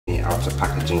the outer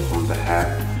packaging from the hair,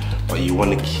 but you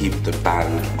want to keep the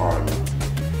band on.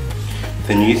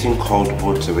 Then using cold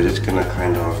water, we're just gonna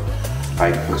kind of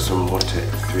like put some water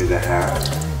through the hair.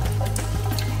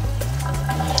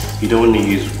 You don't want to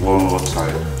use warm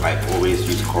water, like always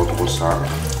use cold water,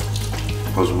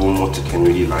 because warm water can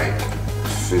really like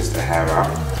frizz the hair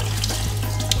out.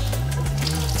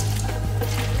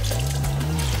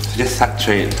 So just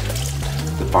saturate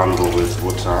the bundle with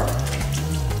water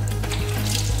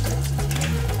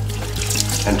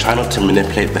and try not to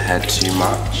manipulate the hair too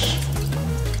much.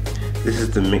 This is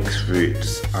the Mixed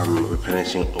Roots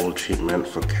Replenishing Oil Treatment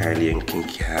for curly and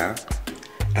kinky hair.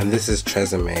 And this is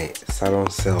Tresemme Salon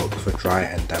Silk for dry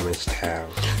and damaged hair.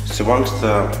 So once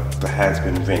the hair's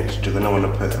been rinsed, you're going to want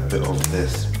to put a bit of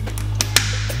this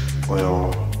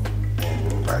oil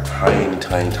in, like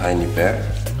tiny bit.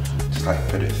 Just like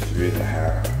put it through the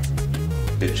hair.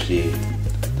 Literally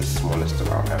the smallest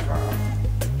amount ever.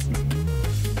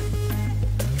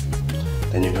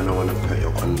 Then you're going to want to put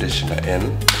your conditioner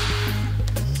in.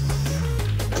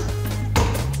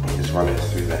 Just run it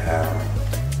through the hair.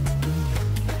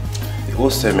 It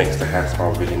also makes the hair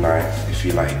smell really nice if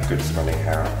you like good smelling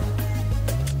hair.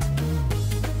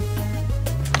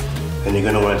 Then you're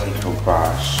going to want to take your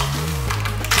brush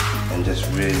and just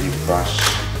really brush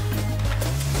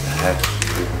the hair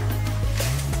through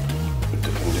with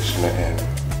the conditioner in.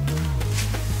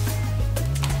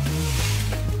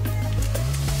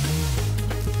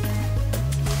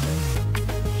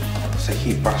 So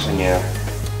keep brushing it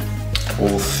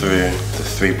all through the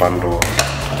 3 bundles,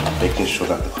 making sure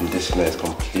that the conditioner is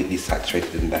completely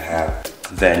saturated in the hair.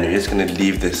 Then you're just going to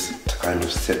leave this to kind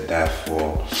of sit there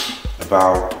for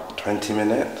about 20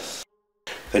 minutes.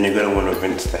 Then you're going to want to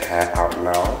rinse the hair out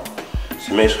now.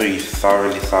 So make sure you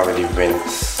thoroughly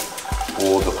rinse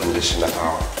all the conditioner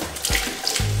out.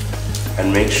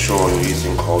 And make sure you're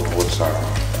using cold water.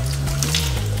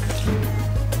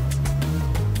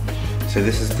 So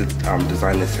this is the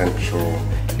Design Essential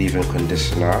leave-in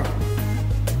conditioner.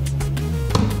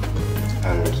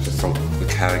 And just some of the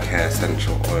Care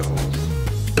essential oils.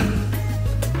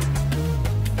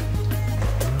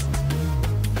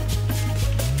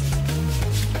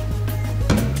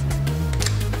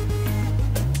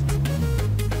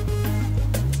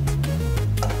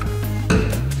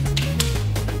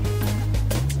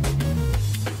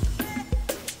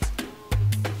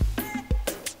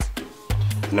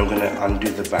 And I'm going to undo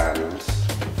the bands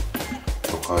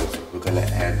because we're going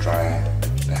to air dry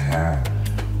the hair.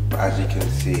 But as you can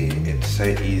see, it's so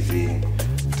easy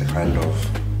to kind of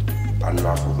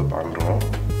unravel the bundle,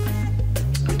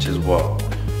 which is what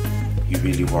you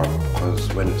really want, because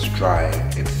when it's dry,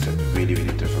 it's really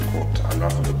difficult to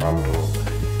unravel the bundle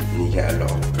and you get a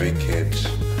lot of breakage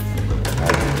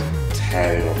and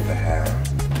tearing of the hair.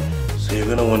 So you're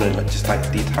going to want to just like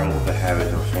detangle the hair with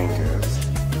your fingers.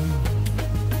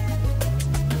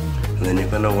 And then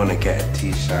you're going to want to get a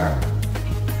t-shirt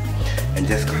and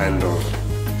just kind of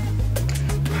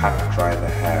pat dry the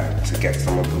hair to get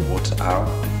some of the water out.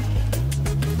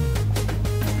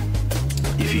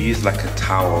 If you use like a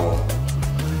towel,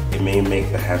 it may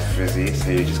make the hair frizzy, so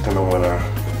you're just going to want to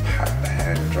pat the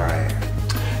hair dry.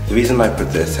 The reason I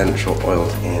put the essential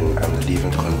oils in and the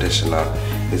leave-in conditioner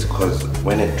is because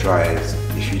when it dries,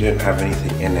 if you don't have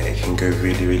anything in it, it can go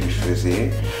really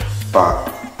frizzy. But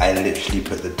I literally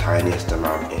put the tiniest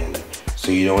amount in,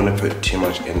 so you don't want to put too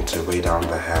much in to weigh down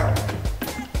the hair.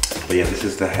 But yeah, this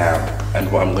is the hair,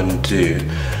 and what I'm going to do,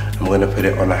 I'm going to put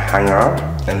it on a hanger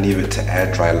and leave it to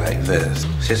air dry like this.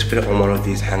 So just put it on one of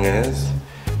these hangers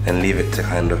and leave it to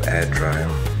kind of air dry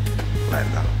like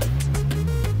that.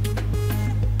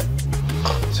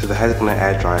 So the hair is going to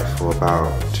air dry for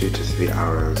about 2 to 3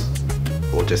 hours,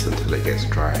 or just until it gets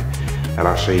dry, and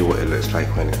I'll show you what it looks like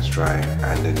when it's dry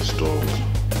and installed.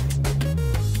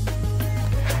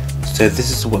 So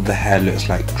this is what the hair looks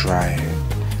like dry.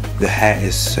 The hair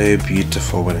is so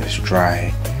beautiful when it's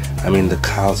dry. I mean, the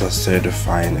curls are so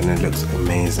defined and it looks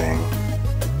amazing.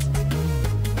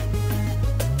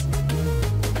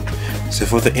 So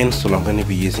for the install, I'm going to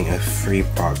be using a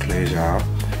 3-part closure,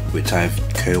 which I've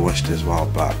co-washed as well,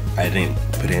 but I didn't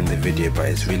put it in the video, but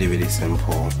it's really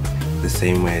simple, the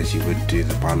same way as you would do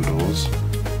the bundles.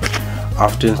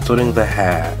 After installing the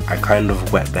hair, I kind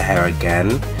of wet the hair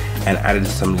again and added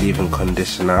some leave-in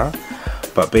conditioner,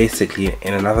 but basically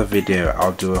in another video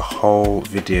I'll do a whole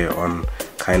video on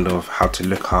kind of how to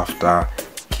look after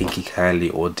kinky,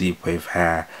 curly or deep wave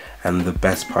hair and the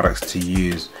best products to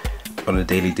use on a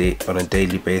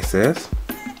daily basis.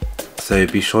 So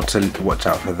be sure to watch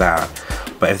out for that.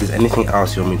 But if there's anything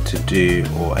else you want me to do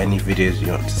or any videos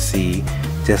you want to see,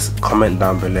 just comment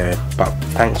down below. But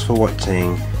thanks for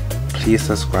watching. Please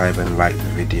subscribe and like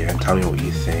the video and tell me what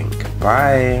you think.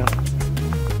 Bye.